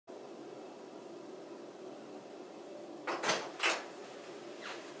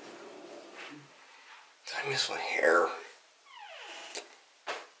I miss my hair.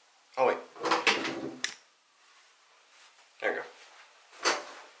 Oh wait. There you go.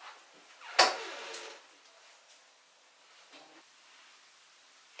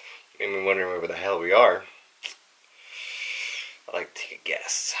 You may be wondering where the hell we are. I'd like to take a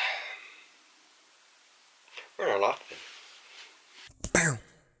guess. We're in our loft bed. Bow,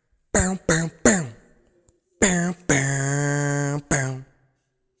 bow, bow, bow, bow, bow, bow.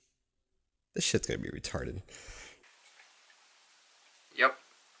 This shit's gonna be retarded. Yep,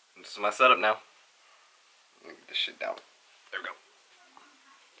 this is my setup now. Let me get this shit down. There we go.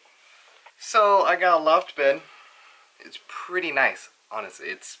 So I got a loft bed. It's pretty nice, honestly.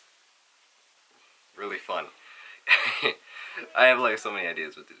 It's really fun. I have like so many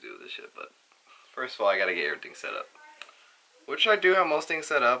ideas what to do with this shit, but first of all I gotta get everything set up. Which I do have most things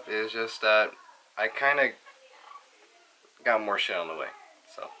set up, is just that I kinda got more shit on the way.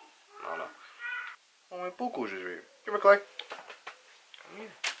 So, I don't know. Oh, my Poco's just here. Come here, Clay. Come here.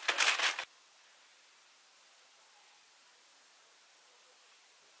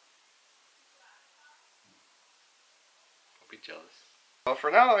 Don't be jealous. Well, for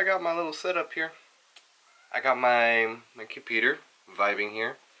now, I got my little setup here. I got my computer vibing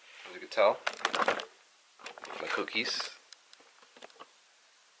here, as you can tell. My cookies.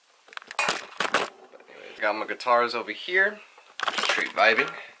 But anyways, got my guitars over here. Straight vibing.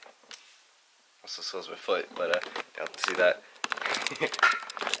 Also, so is my foot, but you have to see that.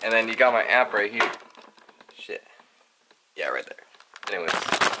 And then you got my amp right here. Shit. Yeah, right there. Anyways.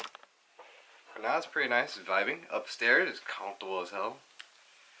 For now, it's pretty nice. It's vibing. Upstairs is comfortable as hell.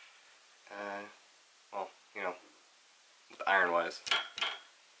 Well, you know, the iron wise.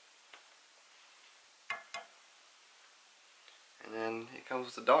 And then it comes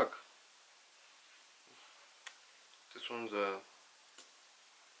with the dog. This one's a,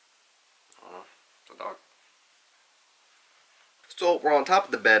 I don't know, it's a dog. So we're on top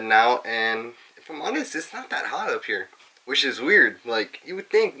of the bed now, and if I'm honest, it's not that hot up here. Which is weird. Like, you would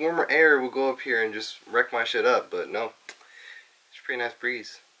think warmer air would go up here and just wreck my shit up, but no. It's a pretty nice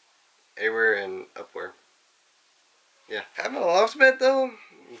breeze. Everywhere and upwhere. Yeah. Having a loft bed though,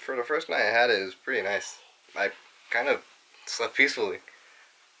 for the first night I had it was pretty nice. I kind of slept peacefully.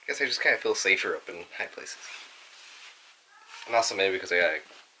 I guess I just kind of feel safer up in high places. And also maybe because I got a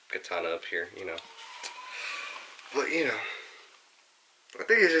katana up here, you know. But you know, I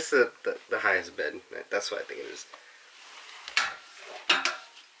think it's just the highest bed. That's what I think it is.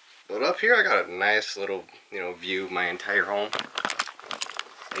 But up here I got a nice little, you know, view of my entire home.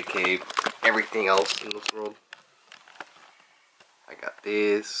 AKA everything else in this world. I got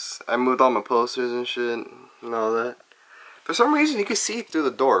this. I moved all my posters and shit and all that. For some reason you can see through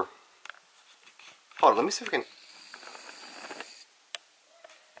the door. Hold on, let me see if I can.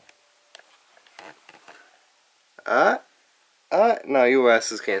 No, you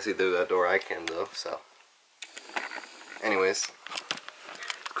asses can't see through that door. I can though, so. Anyways.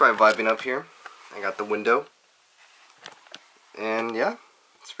 Quite vibing up here. I got the window. And yeah,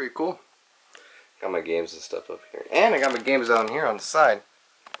 it's pretty cool. Got my games and stuff up here. And I got my games down here on the side.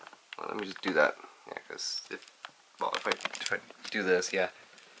 Well, let me just do that. Yeah, because if I do this, yeah.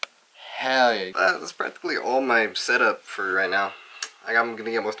 Hell yeah. That's practically all my setup for right now. I'm gonna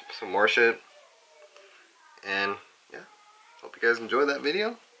get some more shit. And yeah, hope you guys enjoyed that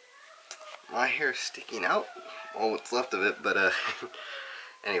video. My hair is sticking out. All what's left of it, but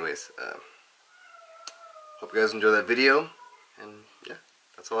anyways, hope you guys enjoyed that video. And yeah,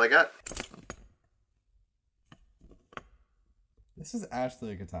 that's all I got. This is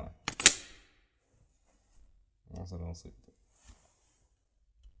actually a katana. Also, don't sleep.